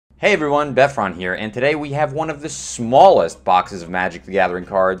Hey everyone, Befron here, and today we have one of the smallest boxes of Magic the Gathering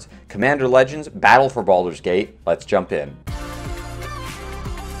cards, Commander Legends Battle for Baldur's Gate. Let's jump in.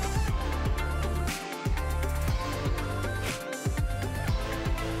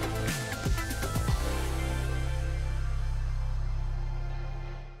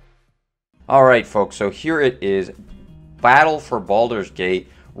 Alright folks, so here it is, Battle for Baldur's Gate,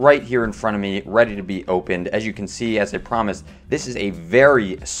 right here in front of me, ready to be opened. As you can see, as I promised, this is a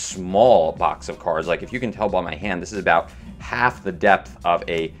very small box of cards. Like, if you can tell by my hand, this is about half the depth of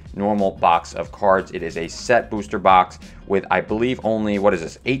a normal box of cards. It is a set booster box with, I believe, only,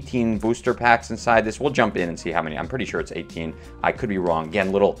 18 booster packs inside this. We'll jump in and see how many. I'm pretty sure it's 18. I could be wrong.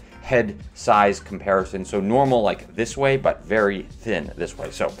 Again, little head size comparison. So normal like this way, but very thin this way.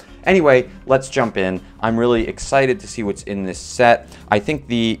 So anyway, let's jump in. I'm really excited to see what's in this set. I think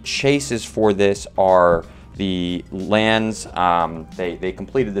the chases for this are the lands. They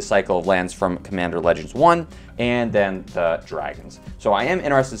completed the cycle of lands from Commander Legends 1, and then the dragons. So I am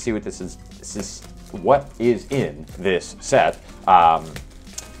interested to see what this is. What is in this set.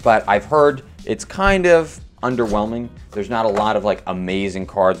 But I've heard it's kind of underwhelming. There's not a lot of like amazing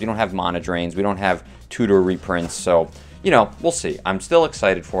cards. We don't have mana drains. We don't have tutor reprints. So, you know, we'll see. I'm still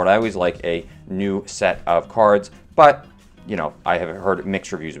excited for it. I always like a new set of cards, but you know, I have heard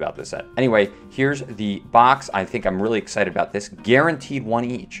mixed reviews about this set. Anyway, here's the box. I think I'm really excited about this. Guaranteed one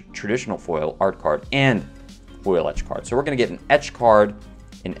each. Traditional foil, art card, and foil etch card. So we're going to get an etch card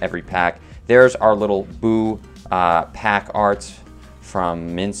in every pack. There's our little Boo pack arts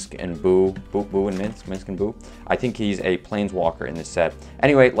from Minsk and Boo. Boo and Minsk and Boo. I think he's a Planeswalker in this set.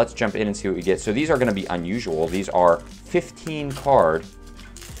 Anyway, let's jump in and see what we get. So these are going to be unusual. These are 15 card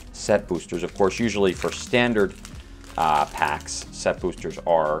set boosters. Of course, usually for standard packs, set boosters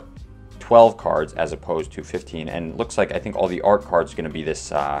are 12 cards as opposed to 15, and looks like I think all the art cards are going to be this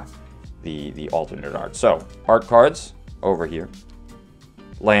the alternate art. So art cards over here,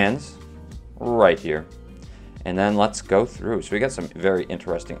 lands right here, and then let's go through. So we got some very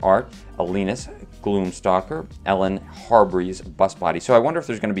interesting art. Alenus, Gloomstalker, Ellen Harbreeze, Bust Body. So I wonder if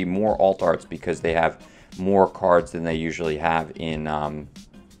there's going to be more alt arts because they have more cards than they usually have in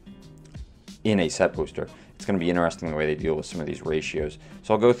a set booster. It's going to be interesting the way they deal with some of these ratios.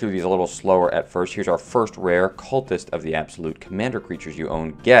 So I'll go through these a little slower at first. Here's our first rare, Cultist of the Absolute. Commander creatures you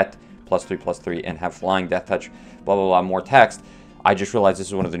own get +3/+3 and have flying, death touch, blah, blah, blah, more text. I just realized this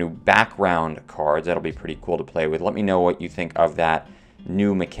is one of the new background cards. That'll be pretty cool to play with. Let me know what you think of that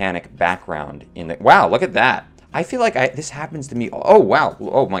new mechanic background in the... Wow, look at that. I feel like this happens to me. Oh, wow.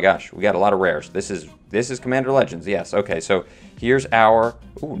 Oh, my gosh. We got a lot of rares. This is Commander Legends. Yes. Okay, so here's our...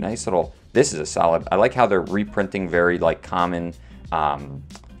 Ooh, nice little... This is a solid... I like how they're reprinting very, like, common,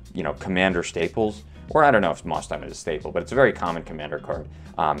 you know, Commander staples. Or I don't know if Moss Diamond is a staple, but it's a very common Commander card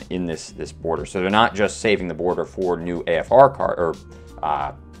in this border. So they're not just saving the border for new AFR card or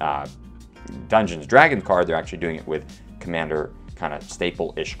Dungeons Dragon card. They're actually doing it with Commander kind of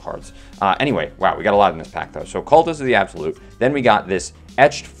staple-ish cards. Anyway, wow, we got a lot in this pack though. So Cultist of the Absolute. Then we got this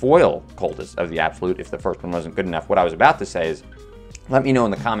etched foil Cultist of the Absolute. If the first one wasn't good enough, what I was about to say is, let me know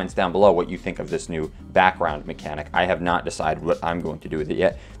in the comments down below what you think of this new background mechanic. I have not decided what I'm going to do with it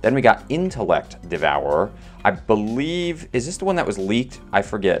yet. Then we got Intellect Devourer. I believe, is this the one that was leaked? I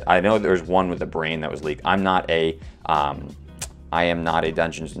forget. I know there's one with the brain that was leaked. I am not a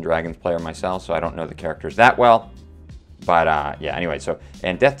Dungeons and Dragons player myself, so I don't know the characters that well. But yeah, anyway, so,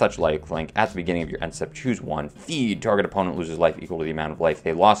 and Death Touch lifelink. At the beginning of your end step, choose one. Feed. Target opponent loses life equal to the amount of life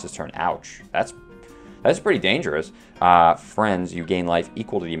they lost this turn. Ouch. That's pretty dangerous. Friends, you gain life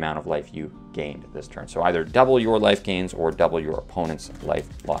equal to the amount of life you gained this turn. So either double your life gains or double your opponent's life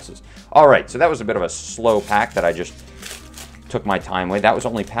losses. All right, so that was a bit of a slow pack that I just took my time with. That was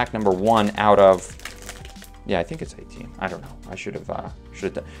only pack number 1 out of, yeah, I think it's 18. I don't know. I should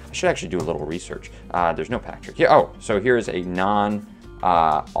actually do a little research. There's no pack trick here. Oh, so here's a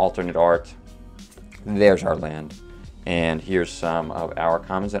non-alternate art. There's our land. And here's some of our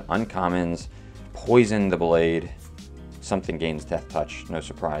commons and uncommons. Poison the Blade. Something gains death touch. No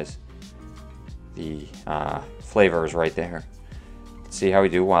surprise. The flavor is right there. Let's see how we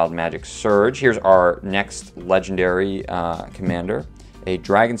do. Wild Magic Surge. Here's our next legendary commander. A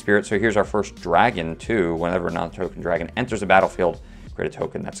Dragon Spirit. So here's our first dragon too. Whenever a non-token dragon enters the battlefield, create a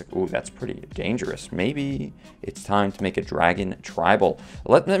token. That's pretty dangerous. Maybe it's time to make a dragon tribal.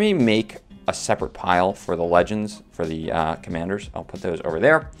 Let me make a separate pile for the legends, for the commanders. I'll put those over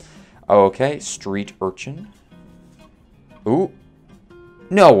there. Okay, Street Urchin. Ooh.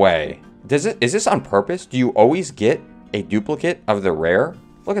 No way. Is this on purpose? Do you always get a duplicate of the rare?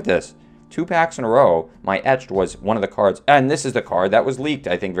 Look at this. 2 packs in a row, my etched was one of the cards. And this is the card that was leaked,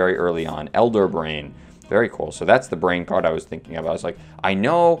 I think, very early on. Elder Brain. Very cool. So that's the brain card I was thinking of. I was like, I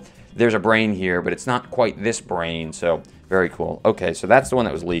know there's a brain here, but it's not quite this brain. So very cool. Okay, so that's the one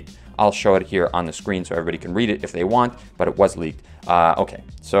that was leaked. I'll show it here on the screen so everybody can read it if they want, but it was leaked. Okay,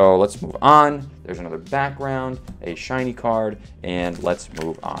 so let's move on. There's another background, a shiny card, and let's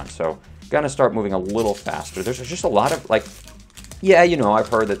move on. So gonna start moving a little faster. There's just a lot of, like, yeah, you know, I've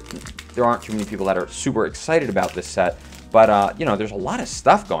heard that there aren't too many people that are super excited about this set, but, you know, there's a lot of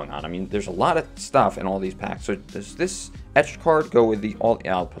stuff going on. I mean, there's a lot of stuff in all these packs. So does this etched card go with the all?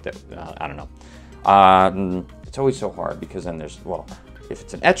 Yeah, I'll put that, I don't know. It's always so hard because then there's, well, if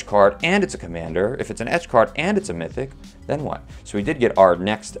it's an etched card and it's a commander, if it's an etched card and it's a mythic, then what? So we did get our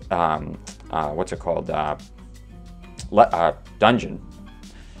next, what's it called, dungeon.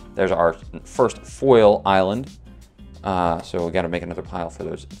 There's our first foil island. So we got to make another pile for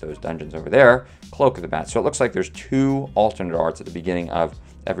those dungeons over there. Cloak of the Bat. So it looks like there's 2 alternate arts at the beginning of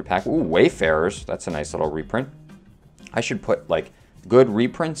every pack. Ooh, Wayfarers. That's a nice little reprint. I should put, like, good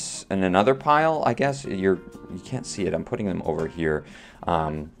reprints in another pile, I guess. You can't see it. I'm putting them over here.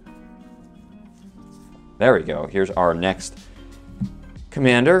 There we go. Here's our next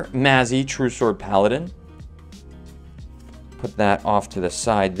commander, Mazzy, True Sword Paladin. Put that off to the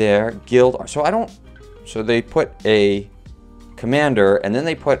side there. Guild. So they put a commander, and then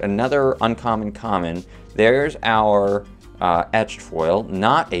they put another uncommon common. There's our etched foil,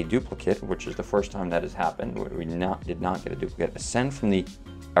 not a duplicate, which is the first time that has happened. We did not get a duplicate. Ascend from the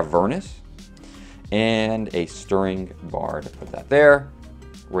Avernus, and a Stirring Bard. Put that there.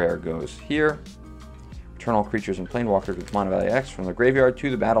 Rare goes here. Return all creatures and planeswalkers with Mana Value X from the graveyard to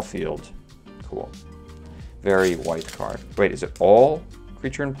the battlefield. Cool. Very white card. Wait, is it all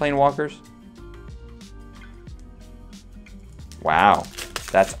creature and planeswalkers? Wow,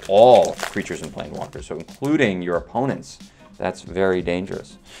 that's all creatures and planeswalkers, so including your opponents. That's very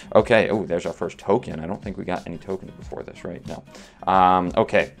dangerous. Okay, oh, there's our first token. I don't think we got any tokens before this, right? No.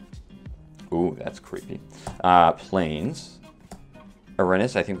 Okay. Ooh, that's creepy. Plains.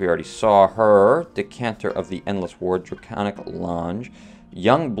 Arenas, I think we already saw her. Decanter of the Endless Ward, Draconic Lounge.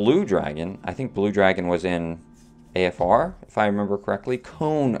 Young Blue Dragon. I think Blue Dragon was in AFR, if I remember correctly.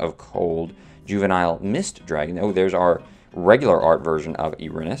 Cone of Cold. Juvenile Mist Dragon. Oh, there's our regular art version of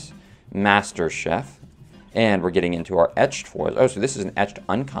Arenas. Master Chef. And we're getting into our etched foils. Oh, so this is an etched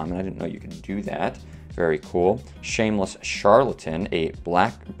uncommon. I didn't know you could do that. Very cool. Shameless Charlatan, a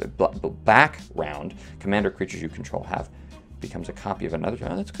background. Commander creatures you control have becomes a copy of another.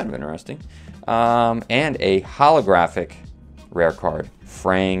 Oh, that's kind of interesting. And a holographic rare card,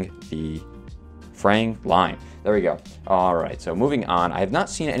 Fraying Line. There we go. All right, so moving on. I have not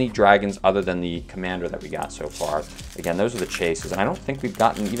seen any dragons other than the commander that we got so far. Again, those are the chases, and I don't think we've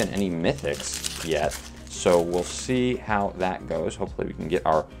gotten even any mythics yet. So we'll see how that goes. Hopefully we can get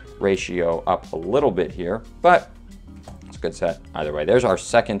our ratio up a little bit here, but it's a good set either way. There's our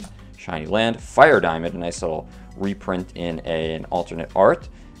second shiny land, Fire Diamond, a nice little reprint in an alternate art.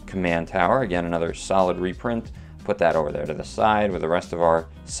 Command Tower, again, another solid reprint. Put that over there to the side with the rest of our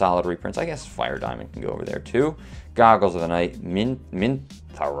solid reprints. I guess Fire Diamond can go over there too. Goggles of the Night,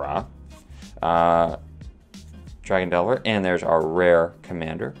 Minthara, Dragon Delver, and there's our rare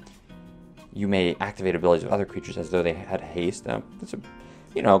commander. You may activate abilities of other creatures as though they had haste. That's a,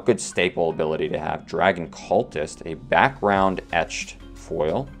 you know, good staple ability to have. Dragon Cultist, a background etched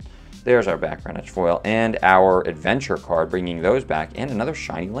foil. There's our background etched foil and our adventure card, bringing those back, and another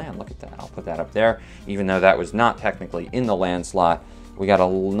shiny land. Look at that. I'll put that up there. Even though that was not technically in the land slot, we got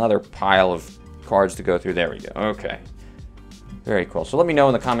another pile of cards to go through. There we go. Okay. Very cool. So let me know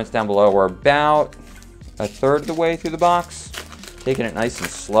in the comments down below. We're about a third of the way through the box. Taking it nice and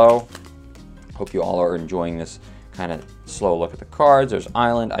slow. Hope you all are enjoying this kind of slow look at the cards. There's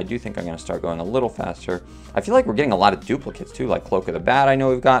Island. I do think I'm going to start going a little faster. I feel like we're getting a lot of duplicates too, like Cloak of the Bat I know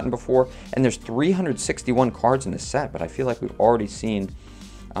we've gotten before. And there's 361 cards in this set, but I feel like we've already seen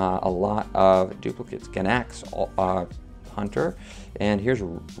a lot of duplicates. Ganax Hunter. And here's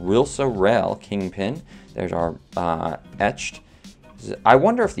Rilsa Rel Kingpin. There's our etched. I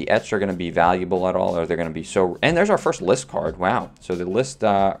wonder if the etched are going to be valuable at all, or they're going to be so... And there's our first list card. Wow. So the list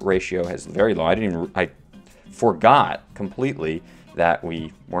ratio is very low. I forgot completely that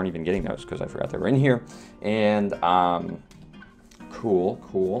we weren't even getting those because I forgot they were in here. And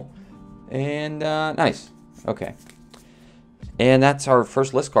cool. And nice. Okay. And that's our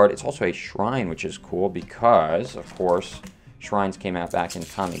first list card. It's also a shrine, which is cool because, of course, shrines came out back in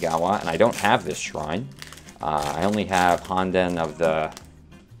Kamigawa, and I don't have this shrine. I only have Honden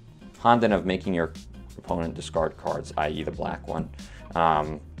of making your opponent discard cards, i.e. the black one.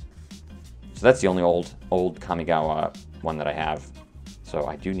 So that's the only old Kamigawa one that I have. So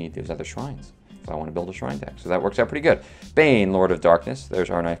I do need those other shrines if I want to build a shrine deck. So that works out pretty good. Bane, Lord of Darkness.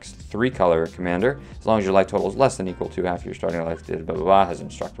 There's our next 3-color commander. As long as your life total is less than equal to half your starting life, blah, blah, blah, has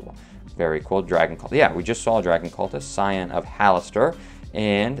indestructible. Very cool. Dragon Cult. Yeah, we just saw a Dragon Cultist, Scion of Hallister,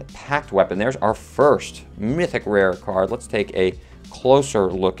 and Pact Weapon. There's our first mythic rare card. Let's take a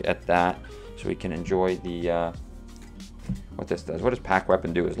closer look at that so we can enjoy the what this does. What does Pact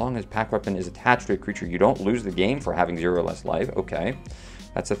Weapon do? As long as Pact Weapon is attached to a creature, you don't lose the game for having 0 or less life. Okay,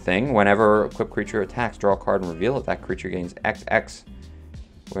 that's a thing. Whenever equipped creature attacks, draw a card and reveal it. That creature gains XX,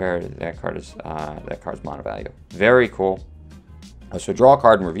 where that card's mono value. Very cool. So draw a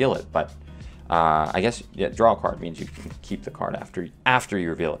card and reveal it, but I guess draw a card means you can keep the card after you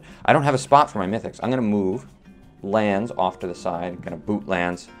reveal it. I don't have a spot for my mythics. I'm gonna move lands off to the side. I'm gonna boot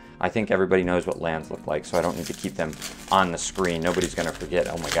lands. I think everybody knows what lands look like, so I don't need to keep them on the screen. Nobody's gonna forget.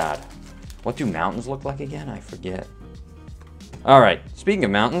 Oh my god, what do mountains look like again? I forget. All right, speaking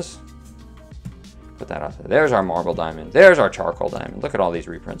of mountains, put that off there. There's our marble diamond. There's our charcoal diamond. Look at all these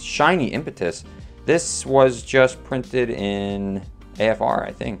reprints. Shiny Impetus. This was just printed in AFR,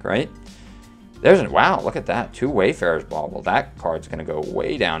 I think, right? Wow, look at that. 2 Wayfarer's Bauble. That card's going to go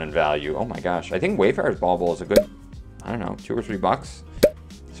way down in value. Oh my gosh. I think Wayfarer's Bauble is a good, I don't know, $2 or $3.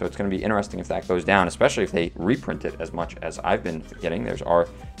 So it's going to be interesting if that goes down, especially if they reprint it as much as I've been getting. There's our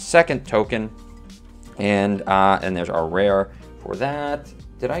second token, and there's our rare for that.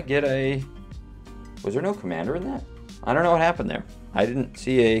 Did I get was there no commander in that? I don't know what happened there. I didn't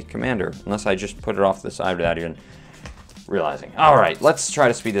see a commander, unless I just put it off to the side without even realizing. All right, let's try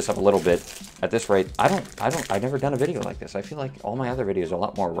to speed this up a little bit. At this rate, I've never done a video like this. I feel like all my other videos are a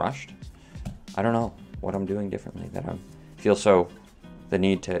lot more rushed. I don't know what I'm doing differently that I feel the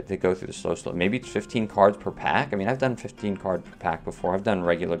need to go through the slow. Maybe it's 15 cards per pack. I mean, I've done 15 cards per pack before. I've done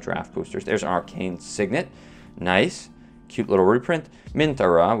regular draft boosters. There's an Arcane Signet. Nice. Cute little reprint.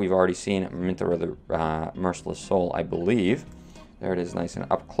 Minthara. We've already seen Minthara the Merciless Soul, I believe. There it is, nice and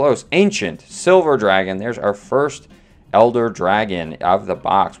up close. Ancient Silver Dragon. There's our first Elder Dragon of the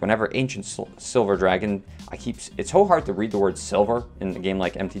box. Whenever Ancient Silver Dragon, it's so hard to read the word silver in a game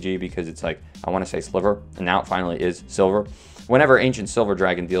like MTG because it's like, I want to say sliver, and now it finally is silver. Whenever Ancient Silver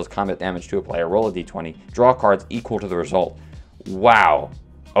Dragon deals combat damage to a player, roll a d20, draw cards equal to the result. Wow.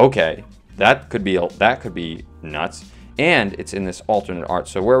 Okay, that could be nuts. And it's in this alternate art.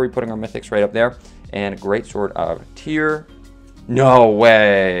 So where are we putting our mythics? Right up there. And Great Sword of Tyr. No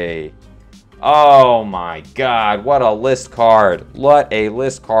way. Oh my god, what a list card. What a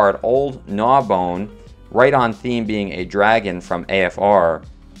list card. Old Gnawbone, right on theme being a dragon from AFR.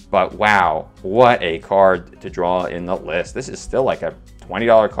 But wow, what a card to draw in the list. This is still like a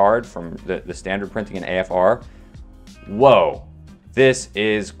 $20 card from the standard printing in AFR. Whoa, this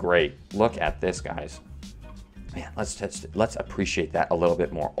is great. Look at this, guys. Man, let's appreciate that a little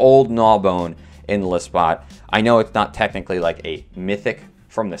bit more. Old Gnawbone in the list spot. I know it's not technically like a mythic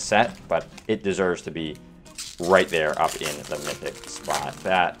from the set, but it deserves to be right there up in the mythic spot.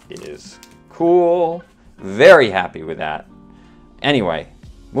 That is cool. Very happy with that. Anyway,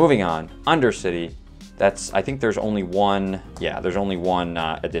 moving on. Undercity. I think there's only one, there's only one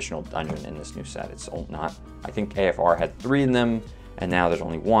additional dungeon in this new set. It's not, I think AFR had 3 in them, and now there's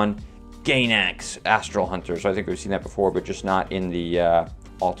only one. Gainax, Astral Hunter. So I think we've seen that before, but just not in the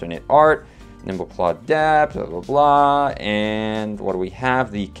alternate art. Nimble Claw Depth, blah, blah, blah. And what do we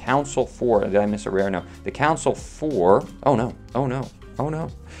have? The Council 4. Did I miss a rare? No. The Council 4. Oh, no. Oh, no. Oh, no.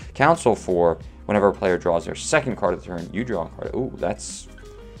 Council 4. Whenever a player draws their second card of the turn, you draw a card. Ooh, that's...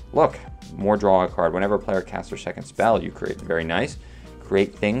 Look. More draw a card. Whenever a player casts their second spell, you create. Very nice.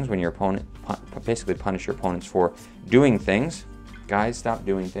 Create things when your opponent... Basically punish your opponents for doing things. Guys, stop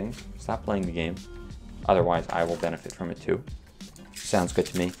doing things. Stop playing the game. Otherwise, I will benefit from it too. Sounds good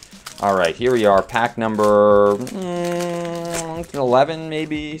to me. All right, here we are, pack number 11,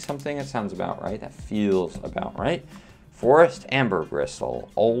 maybe, something. That sounds about right. That feels about right. Forest Amber Bristle,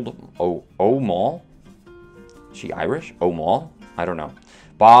 Old O'Maul. Is she Irish? O'Maul? I don't know.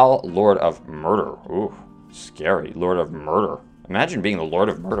 Baal, Lord of Murder. Ooh, scary. Lord of Murder. Imagine being the Lord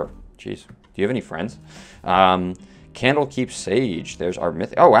of Murder. Jeez. Do you have any friends? Candlekeep Sage. There's our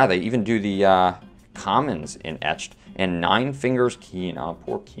myth. Oh, wow, they even do the commons in etched. And 9 Fingers Keen. Oh,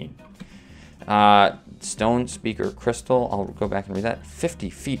 poor Keen. Stone Speaker Crystal. I'll go back and read that. 50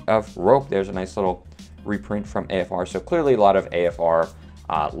 Feet of Rope. There's a nice little reprint from AFR. So clearly a lot of AFR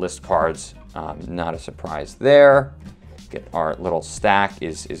list cards. Not a surprise there. Get our little stack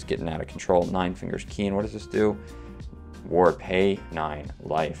is getting out of control. 9 Fingers Keen. What does this do? Ward pay 9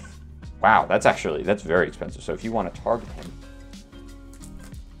 life. Wow, that's very expensive. So if you want to target him,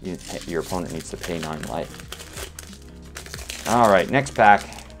 your opponent needs to pay 9 life. All right, next pack.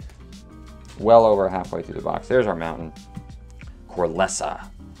 Well over halfway through the box. There's our mountain. Corlessa.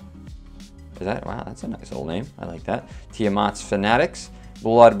 Is that? Wow, that's a nice old name. I like that. Tiamat's Fanatics.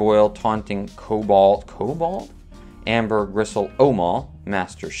 Blood Boil, Taunting Cobalt. Cobalt? Amber Gristle Omal.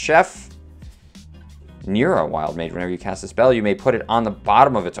 Master Chef. Nira Wild Mage. Whenever you cast a spell, you may put it on the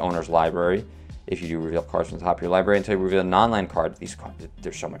bottom of its owner's library. If you do, reveal cards from the top of your library until you reveal a non-land card. These cards,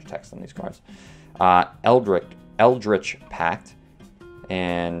 there's so much text on these cards. Eldritch Pact.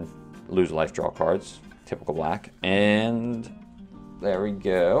 And lose life, draw cards. Typical black. And there we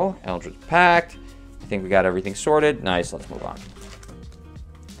go. Eldritch Pact. I think we got everything sorted. Nice, let's move on.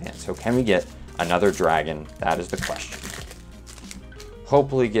 And so can we get another dragon? That is the question.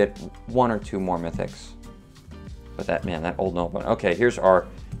 Hopefully get 1 or 2 more mythics. But that old notebook. Okay, here's our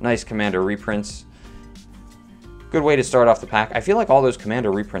nice Commander reprints. Good way to start off the pack. I feel like all those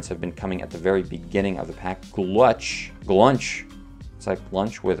Commander reprints have been coming at the very beginning of the pack. Glunch. It's like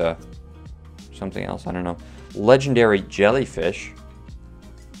lunch with a something else, I don't know. Legendary Jellyfish.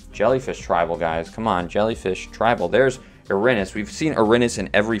 Jellyfish Tribal, guys. Come on, Jellyfish Tribal. There's Erinus. We've seen Erinus in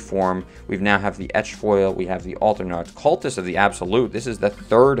every form. We now have the Etched Foil. We have the Alternate Cultist of the Absolute. This is the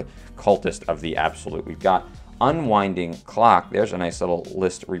 3rd Cultist of the Absolute. We've got Unwinding Clock. There's a nice little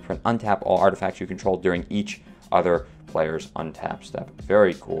list reprint. Untap all artifacts you control during each other player's untap step.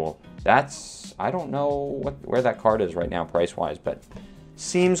 Very cool. That's, I don't know where that card is right now price-wise, but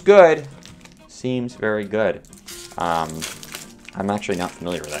seems good. Seems very good. I'm actually not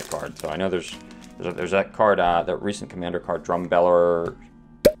familiar with that card, so I know there's that card, the recent Commander card, Drumbellower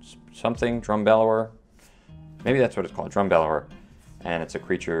something, Drumbellower. Maybe that's what it's called, Drumbellower. And it's a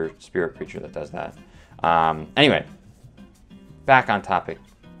creature, spirit creature that does that. Anyway, back on topic,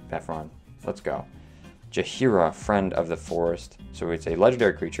 Befron. Let's go. Jaheira, Friend of the Forest. So it's a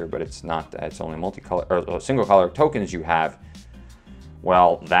legendary creature, but it's not, it's only multicolor, or single color tokens you have.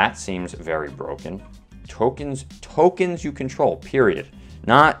 Well, that seems very broken. Tokens you control, period.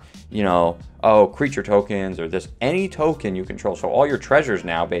 Not, you know, oh, creature tokens or this, any token you control. So all your treasures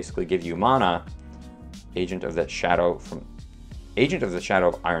now basically give you mana. Agent of the Shadow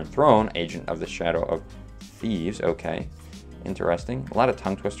of Iron Throne, Agent of the Shadow of Thieves. Okay, interesting. A lot of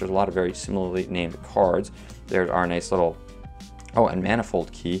tongue twisters, a lot of very similarly named cards. There's our nice little, oh, and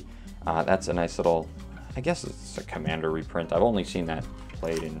Manifold Key. That's a nice little, I guess it's a Commander reprint. I've only seen that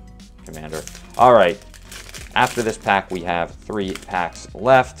played in Commander. All right, after this pack, we have 3 packs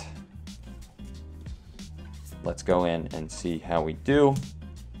left. Let's go in and see how we do.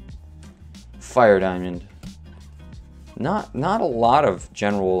 Fire Diamond. Not a lot of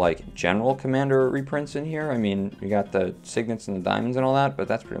general Commander reprints in here. I mean, you got the Signets and the Diamonds and all that, but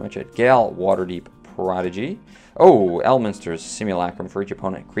that's pretty much it. Gale, Waterdeep Prodigy. Oh, Elminster's Simulacrum. For each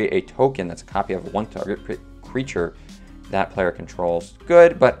opponent, create a token that's a copy of one target creature that player controls.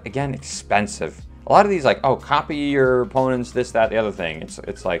 Good, but again, expensive. A lot of these, like, oh, copy your opponent's this, that, the other thing.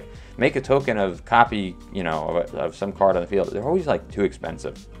 It's like, make a token of copy, you know, of some card on the field. They're always, like, too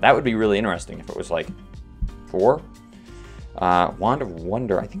expensive. That would be really interesting if it was, like, 4. Wand of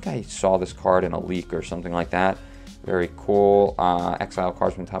Wonder. I think I saw this card in a leak or something like that. Very cool. Exile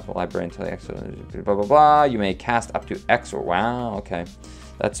cards from the top of the library until the exile. Blah, blah, blah. You may cast up to X or... Wow, okay.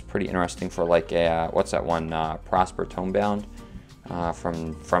 That's pretty interesting for, like, a... what's that one? Prosper Tomebound.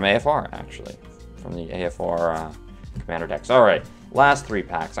 From AFR, actually. From the AFR Commander decks. All right. Last 3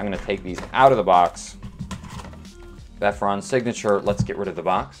 packs. I'm going to take these out of the box. Befron Signature. Let's get rid of the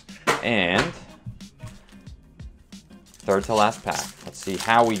box. And... 3rd to last pack. Let's see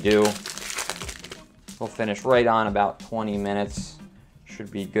how we do. We'll finish right on about 20 minutes. Should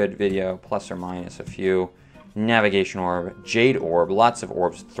be good video, plus or minus a few. Navigation Orb, Jade Orb, lots of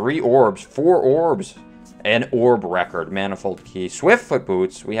orbs. 3 orbs, 4 orbs. An orb record, Manifold Key. Swiftfoot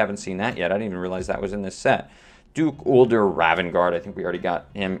Boots, we haven't seen that yet. I didn't even realize that was in this set. Duke Ulder Ravengard, I think we already got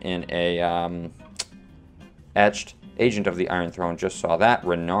him in a etched. Agent of the Iron Throne, just saw that.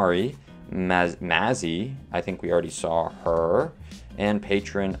 Renari. Mazzy, I think we already saw her, and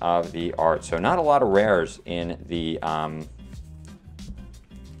Patron of the Art. So not a lot of rares in the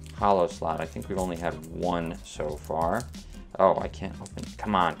hollow slot. I think we've only had 1 so far. Oh, I can't open.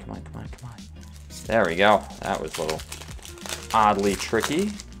 Come on. There we go. That was a little oddly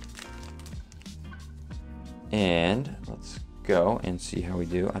tricky. And let's go and see how we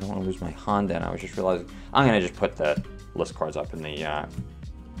do. I don't want to lose my Honda, and I was just realizing I'm going to just put the list cards up in the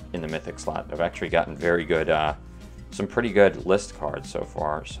Mythic slot. I've actually gotten very good, some pretty good list cards so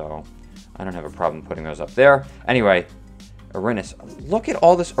far, so I don't have a problem putting those up there. Anyway, Erinus. Look at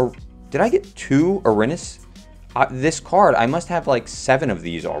all this. Did I get 2 Erinus This card, I must have like 7 of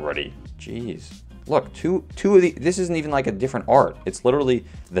these already. Jeez. Look, two of the, this isn't even like a different art. It's literally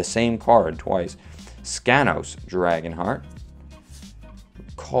the same card twice. Scanos, Dragonheart.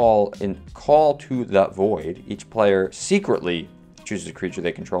 Call to the Void. Each player secretly chooses a creature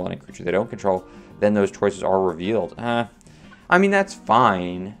they control and a creature they don't control. Then those choices are revealed. I mean, that's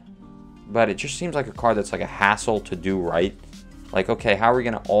fine. But it just seems like a card that's like a hassle to do right. Like, okay, how are we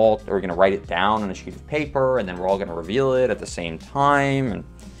going to are we going to write it down on a sheet of paper and then we're all going to reveal it at the same time?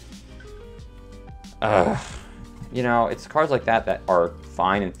 And, you know, it's cards like that that are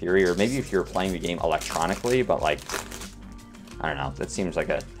fine in theory, or maybe if you're playing the game electronically, but like, I don't know, that seems like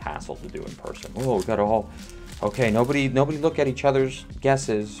a hassle to do in person. Oh, we got to all, okay, nobody look at each other's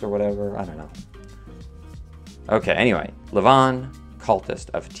guesses or whatever. I don't know. Okay, anyway, Levon, Cultist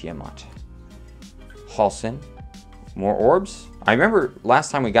of Tiamat. Halsin, more orbs. I remember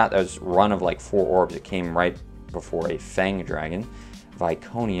last time we got this run of like 4 orbs, it came right before a Fang Dragon.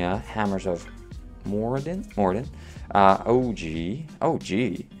 Viconia, Hammers of Moradin.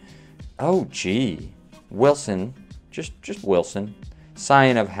 OG. Wilson, just Wilson.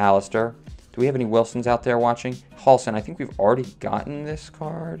 Scion of Hallister. Do we have any Wilsons out there watching? Halsin, I think we've already gotten this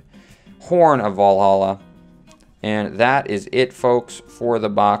card. Horn of Valhalla. And that is it, folks, for the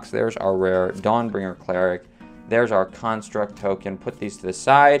box. There's our rare Dawnbringer Cleric. There's our Construct token. Put these to the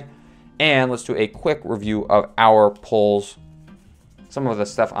side. And let's do a quick review of our pulls. Some of the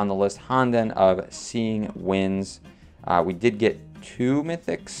stuff on the list. Honden of Seeing Winds. We did get 3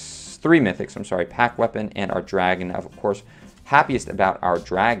 mythics, I'm sorry. Pack Weapon and our Dragon. Of course, happiest about our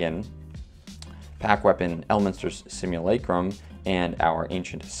Dragon. Pack Weapon, Elminster's Simulacrum, and our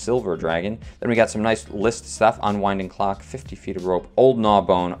Ancient Silver Dragon. Then we got some nice list stuff. Unwinding Clock, 50 Feet of Rope, Old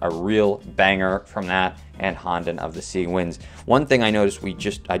Gnawbone, a real banger from that, and Honden of the Seeing Winds. One thing I noticed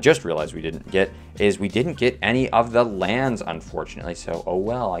I just realized we didn't get is we didn't get any of the lands, unfortunately. So, oh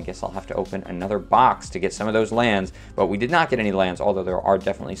well, I guess I'll have to open another box to get some of those lands. But we did not get any lands, although there are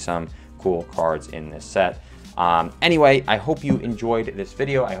definitely some cool cards in this set. Anyway, I hope you enjoyed this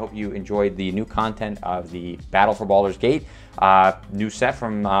video. I hope you enjoyed the new content of the Battle for Baldur's Gate new set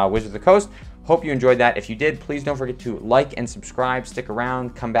from Wizards of the Coast. Hope you enjoyed that. If you did, please don't forget to like and subscribe. Stick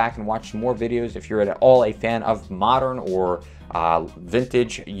around. Come back and watch some more videos. If you're at all a fan of modern or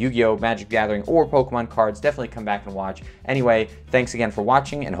vintage Yu-Gi-Oh! Magic Gathering or Pokemon cards, definitely come back and watch. Anyway, thanks again for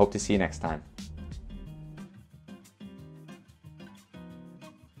watching and hope to see you next time.